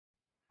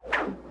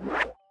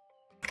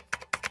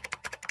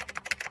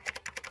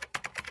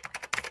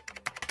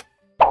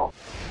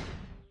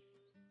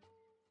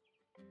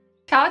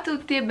Ciao a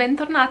tutti e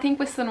bentornati in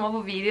questo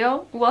nuovo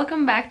video.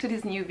 Welcome back to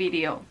this new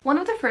video. One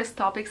of the first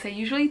topics I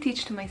usually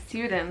teach to my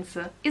students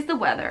is the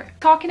weather.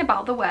 Talking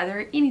about the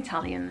weather in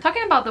Italian.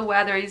 Talking about the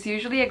weather is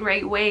usually a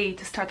great way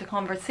to start a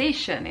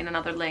conversation in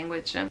another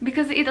language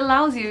because it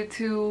allows you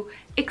to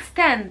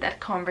extend that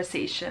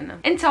conversation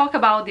and talk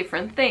about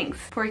different things.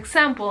 For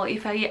example,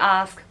 if I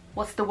ask,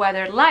 "What's the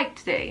weather like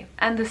today?"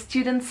 and the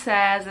student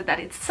says that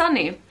it's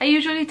sunny, I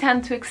usually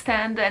tend to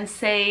extend and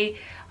say,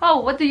 "Oh,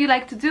 what do you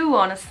like to do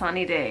on a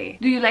sunny day?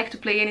 Do you like to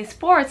play any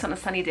sports on a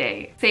sunny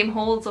day?" Same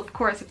holds, of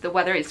course, if the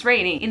weather is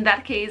rainy. In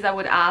that case, I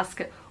would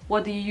ask,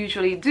 "What do you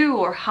usually do,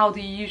 or how do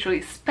you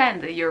usually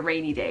spend your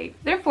rainy day?"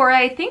 Therefore,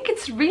 I think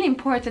it's really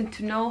important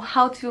to know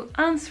how to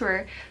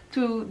answer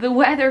to the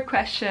weather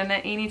question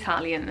in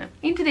Italian.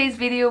 In today's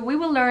video, we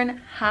will learn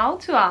how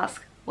to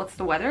ask what's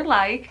the weather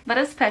like, but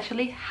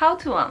especially how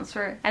to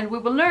answer, and we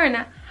will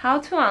learn how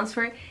to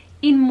answer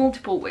in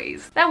multiple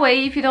ways. That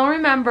way, if you don't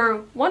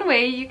remember one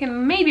way, you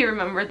can maybe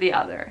remember the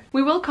other.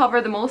 We will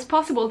cover the most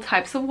possible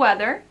types of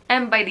weather,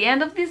 and by the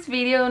end of this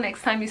video,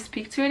 next time you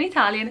speak to an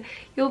Italian,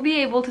 you'll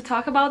be able to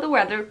talk about the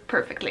weather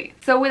perfectly.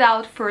 So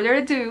without further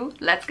ado,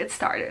 let's get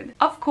started.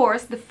 Of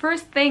course, the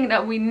first thing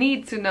that we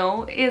need to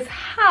know is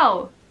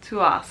how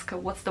to ask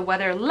what's the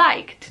weather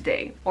like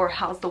today, or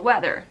how's the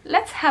weather.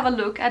 Let's have a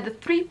look at the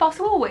three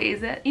possible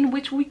ways in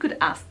which we could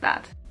ask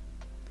that.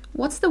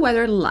 What's the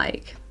weather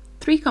like?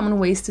 Three common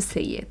ways to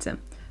say it.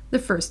 The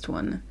first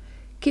one,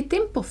 che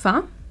tempo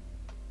fa?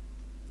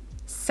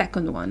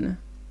 Second one,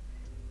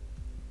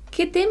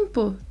 che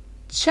tempo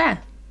c'è?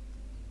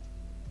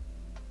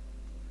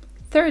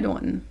 Third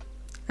one,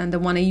 and the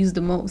one I use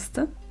the most,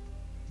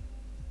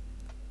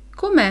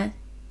 com'è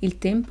il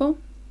tempo?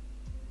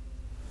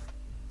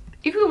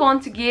 If we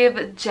want to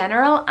give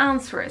general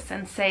answers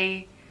and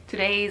say,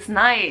 today is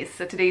nice,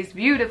 today is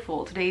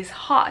beautiful, today is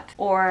hot,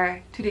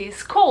 or today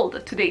is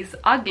cold, today is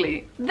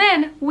ugly,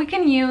 then we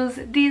can use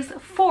these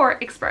four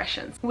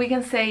expressions. We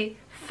can say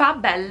fa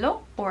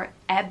bello or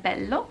è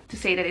bello to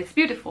say that it's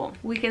beautiful.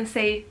 We can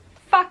say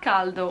fa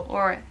caldo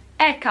or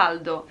è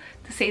caldo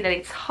to say that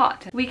it's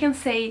hot. We can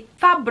say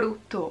fa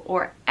brutto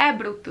or è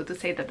brutto to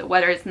say that the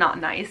weather is not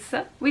nice.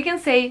 We can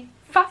say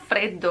fa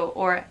freddo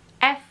or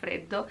è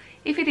freddo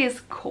if it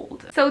is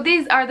cold. So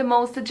these are the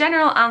most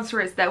general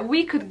answers that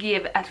we could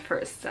give at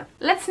first.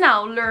 Let's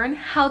now learn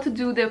how to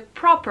do the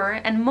proper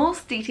and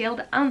most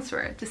detailed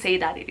answer to say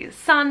that it is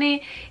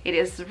sunny, it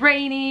is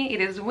rainy, it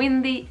is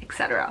windy,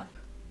 etc.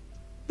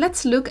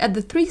 Let's look at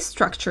the three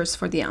structures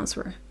for the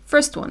answer.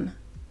 First one,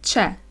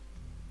 c'è,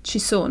 ci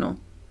sono,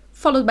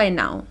 followed by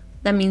noun.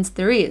 That means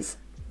there is,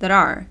 there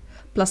are,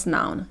 plus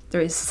noun.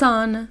 There is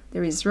sun,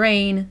 there is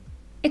rain,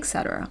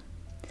 etc.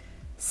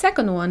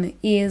 Second one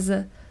is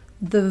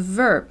the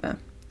verb.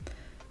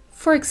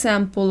 For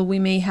example, we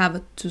may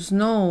have to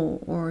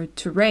snow or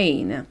to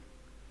rain.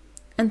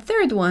 And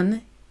third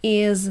one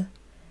is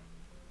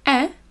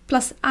è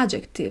plus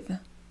adjective.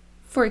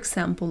 For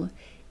example,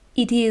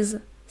 it is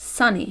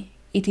sunny,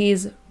 it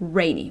is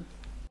rainy.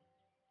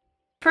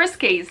 First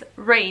case,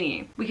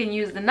 rainy. We can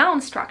use the noun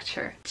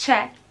structure,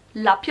 c'è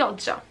la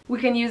pioggia. We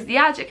can use the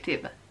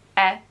adjective,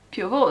 è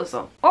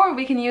piovoso. Or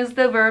we can use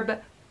the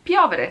verb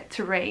piovere,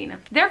 to rain.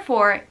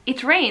 Therefore,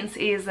 it rains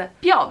is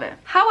piove.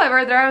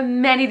 However, there are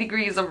many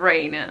degrees of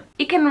rain.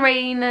 It can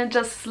rain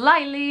just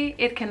slightly,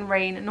 it can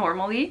rain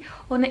normally,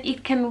 or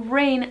it can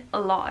rain a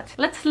lot.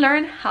 Let's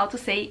learn how to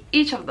say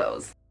each of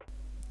those.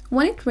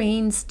 When it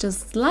rains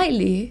just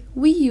slightly,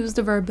 we use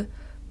the verb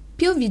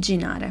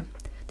piovigginare.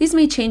 This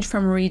may change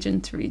from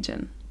region to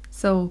region.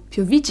 So,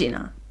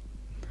 pioviggina.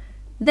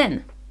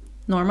 Then,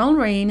 normal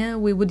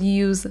rain, we would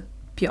use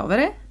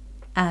piovere,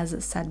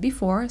 as said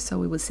before, so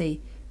we would say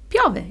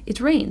piove, it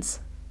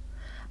rains.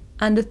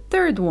 And the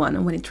third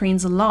one, when it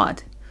rains a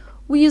lot,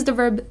 we use the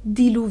verb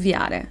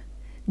diluviare.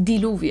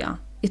 Diluvia,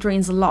 it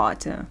rains a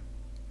lot.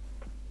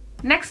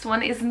 Next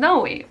one is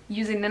snowy.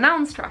 Using the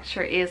noun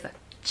structure is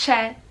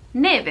c'è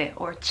neve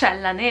or c'è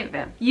la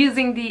neve.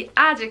 Using the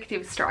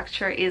adjective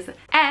structure is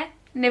è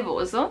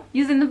nevoso.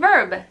 Using the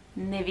verb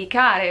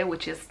nevicare,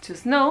 which is to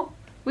snow,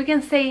 we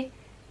can say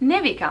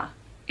nevica.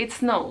 It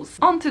snows.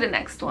 On to the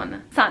next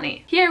one,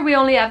 sunny. Here we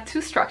only have two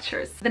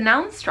structures. The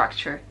noun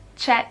structure,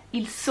 c'è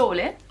il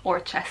sole,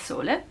 or c'è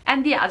sole,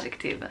 and the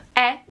adjective,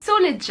 è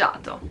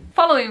soleggiato.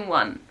 Following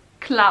one,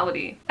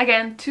 cloudy.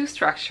 Again, two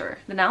structure.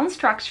 The noun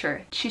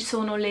structure, ci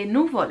sono le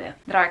nuvole,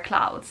 there are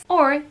clouds.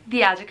 Or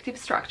the adjective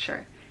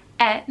structure,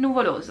 è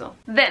nuvoloso.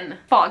 Then,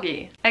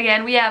 foggy.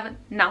 Again, we have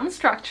noun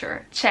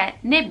structure, c'è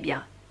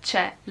nebbia,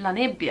 c'è la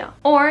nebbia.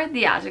 Or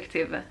the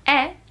adjective,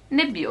 è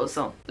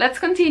nebbioso. Let's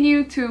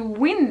continue to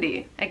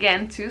windy.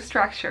 Again, two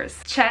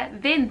structures. C'è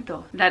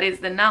vento, that is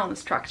the noun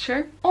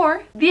structure,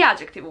 or the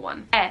adjective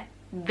one, è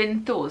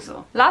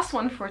ventoso. Last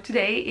one for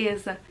today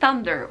is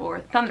thunder or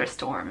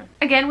thunderstorm.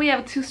 Again, we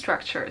have two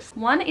structures.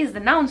 One is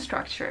the noun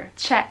structure,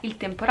 c'è il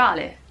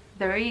temporale,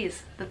 there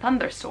is the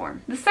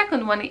thunderstorm. The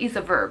second one is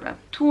a verb,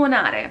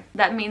 tuonare,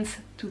 that means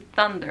to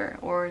thunder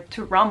or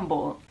to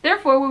rumble.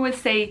 Therefore, we will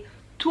say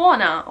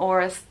tuona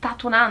or sta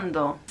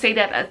tuonando. Say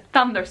that a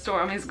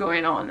thunderstorm is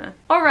going on.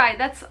 Alright,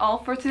 that's all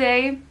for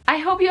today. I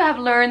hope you have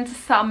learned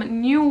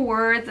some new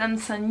words and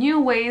some new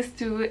ways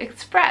to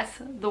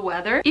express the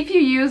weather. If you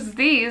use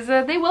these,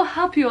 they will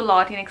help you a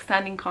lot in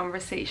extending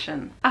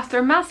conversation.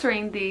 After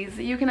mastering these,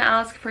 you can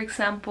ask, for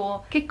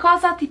example, che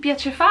cosa ti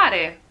piace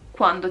fare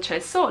quando c'è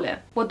il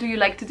sole? What do you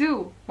like to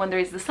do when there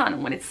is the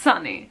sun, when it's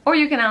sunny? Or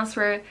you can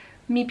answer,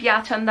 mi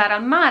piace andare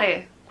al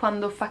mare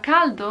quando fa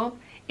caldo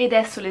ed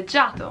è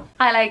soleggiato.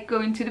 I like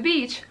going to the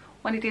beach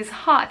when it is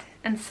hot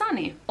and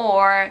sunny.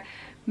 Or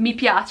mi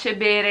piace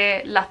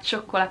bere la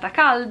cioccolata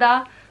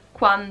calda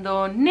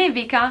quando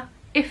nevica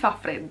e fa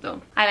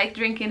freddo. I like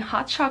drinking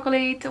hot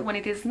chocolate when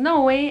it is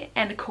snowy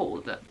and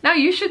cold. Now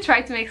you should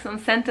try to make some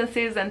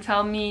sentences and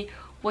tell me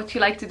what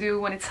you like to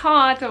do when it's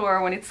hot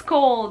or when it's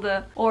cold,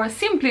 or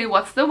simply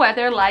what's the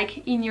weather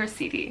like in your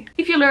city.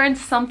 If you learned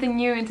something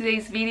new in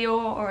today's video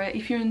or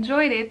if you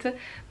enjoyed it,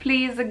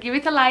 please give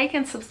it a like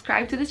and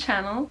subscribe to the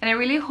channel. And I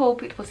really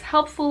hope it was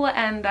helpful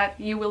and that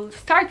you will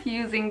start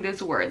using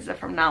these words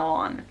from now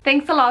on.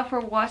 Thanks a lot for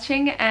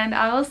watching and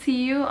I will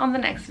see you on the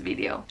next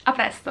video. A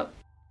presto!